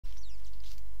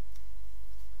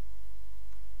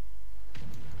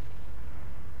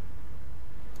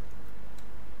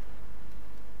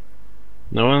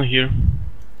No one here.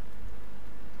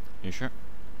 You sure?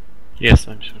 Yes,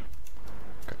 I'm sure.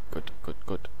 Okay, good, good,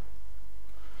 good.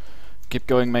 Keep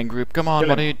going, main group. Come on,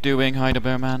 what are you doing,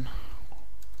 Heidelberg?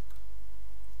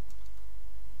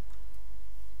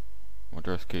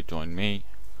 Modresky, join me.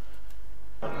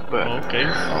 Okay.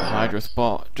 Hydra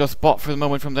spot. Just spot for the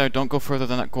moment from there. Don't go further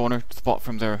than that corner. Spot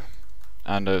from there.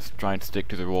 And try and stick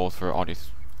to the walls for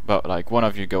Artis. But like one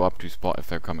of you go up to spot if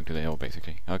they're coming to the hill,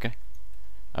 basically. Okay.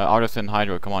 Artis and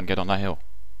Hydra, come on, get on that hill.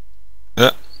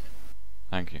 Yeah.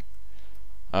 Thank you.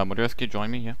 Modresky, join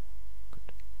me. Yeah.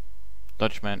 Good.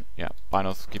 Dutchman, yeah.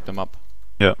 Binos, keep them up.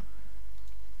 Yeah.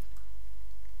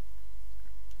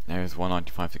 There's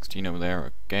 195-16 over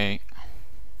there. Okay.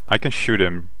 I can shoot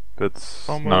him, but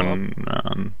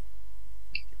none.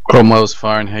 Cromwell's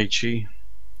firing HE.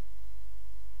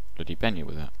 Did he pen you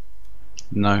with that?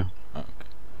 No. Oh, okay.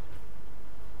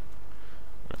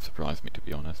 Would have surprised me, to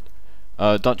be honest.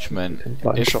 Dutchman,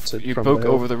 if you poke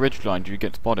over the ridgeline, do you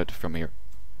get spotted from here?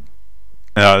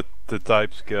 Yeah, the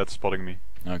types get spotting me.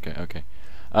 Okay, okay.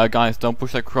 Guys, don't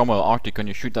push that Cromwell. Artie, can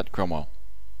you shoot that Cromwell?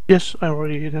 Yes, I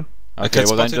already hit him. Okay,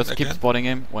 well then just keep spotting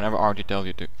him whenever Artie tells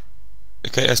you to.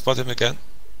 Okay, I spot him again.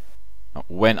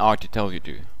 When Artie tells you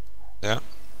to. Yeah.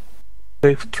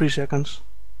 Okay, for 3 seconds.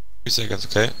 3 seconds,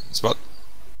 okay. Spot.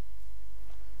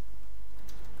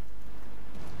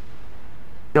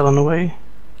 Get on the way.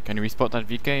 Can you respot that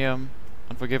VK,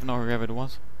 Unforgiven or whoever it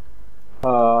was?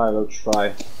 I will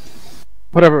try.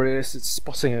 Whatever it is, it's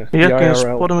spotting a Yeah, can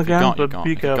IRL. spot him again, but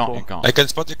be You careful. can't. I can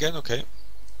spot again, okay.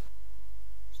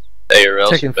 ARL's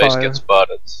Taking base fire. gets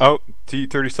spotted. Oh,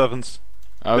 T-37s.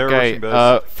 Okay, They're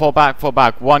rushing fall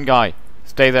back. One guy.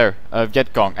 Stay there.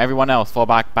 Vietcong. Everyone else, fall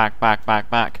back.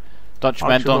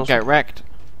 Dutchmen, don't get wrecked.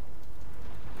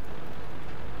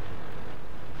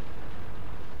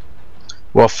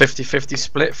 Well, 50-50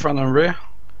 split, front and rear?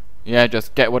 Yeah,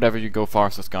 just get whatever you go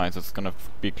fastest, guys. It's gonna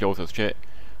be close as shit.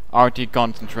 RT,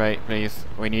 concentrate, please.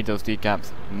 We need those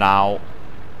decaps now.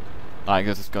 Like,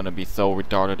 this is gonna be so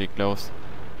retardedly close.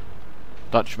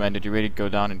 Dutchman, did you really go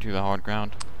down into the hard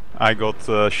ground? I got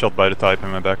shot by the type in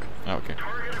my back. Okay.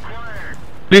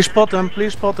 Please spot them,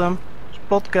 please spot them.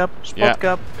 Spot cap, Yeah. spot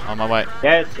cap. On my way.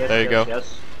 Yes, There you go.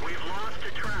 Yes.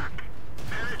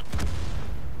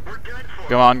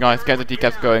 Come on, guys, get the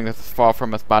decaps going. This is far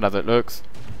from as bad as it looks.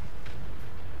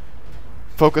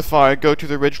 Focus fire, go to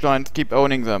the ridge lines, keep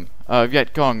owning them.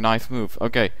 Vietcong, nice move.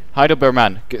 Okay,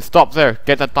 Heidelberg, stop there,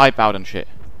 get that type out and shit.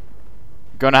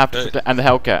 Gonna have to and the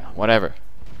Hellcat, whatever.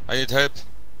 I need help.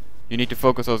 You need to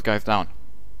focus those guys down.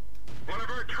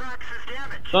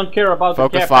 Don't care about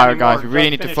Focus the cap fire, anymore. guys. We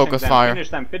really Just need to focus them. fire.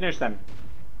 Finish them.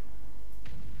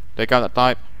 Take out that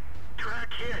type.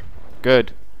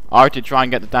 Good. Artie, try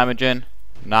and get the damage in.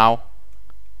 Now.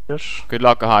 Yes. Good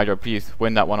luck, Hydra. Please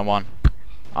win that 1-on-1.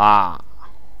 Ah.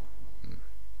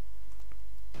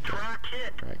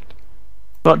 Correct.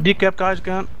 Got decap guys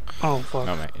again. Oh fuck.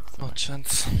 No, mate. It's No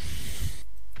chance.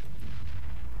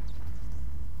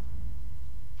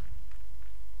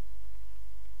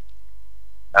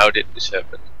 How did this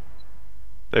happen?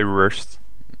 They rushed.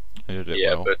 They did it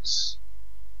Yeah, well. but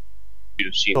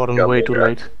you've seen Got him way too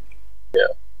late.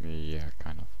 Yeah,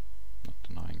 kind of. Not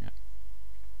denying it.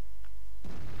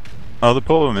 The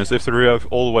problem is, if they're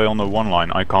all the way on the one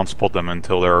line, I can't spot them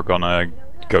until they're gonna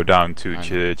go down to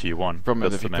G1. Problem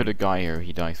is, That's if the you put main. a guy here,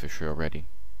 he dies for sure already.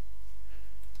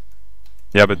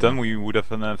 Yeah, but then we would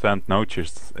have an event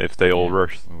noticed if they all Yeah,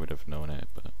 rushed. We would have known it,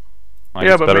 but... Like,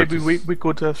 Yeah, it's but better maybe to we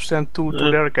could have sent two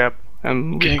to their cap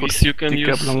and we could Guys, you can decap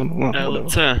use whatever.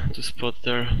 LT to spot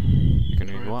there. You can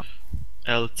use what?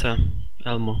 LT,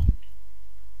 Elmo.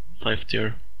 5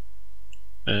 tier.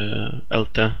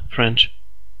 LT, French.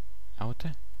 Out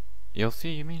there? You'll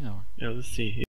see, you mean, or? Yeah, let's see.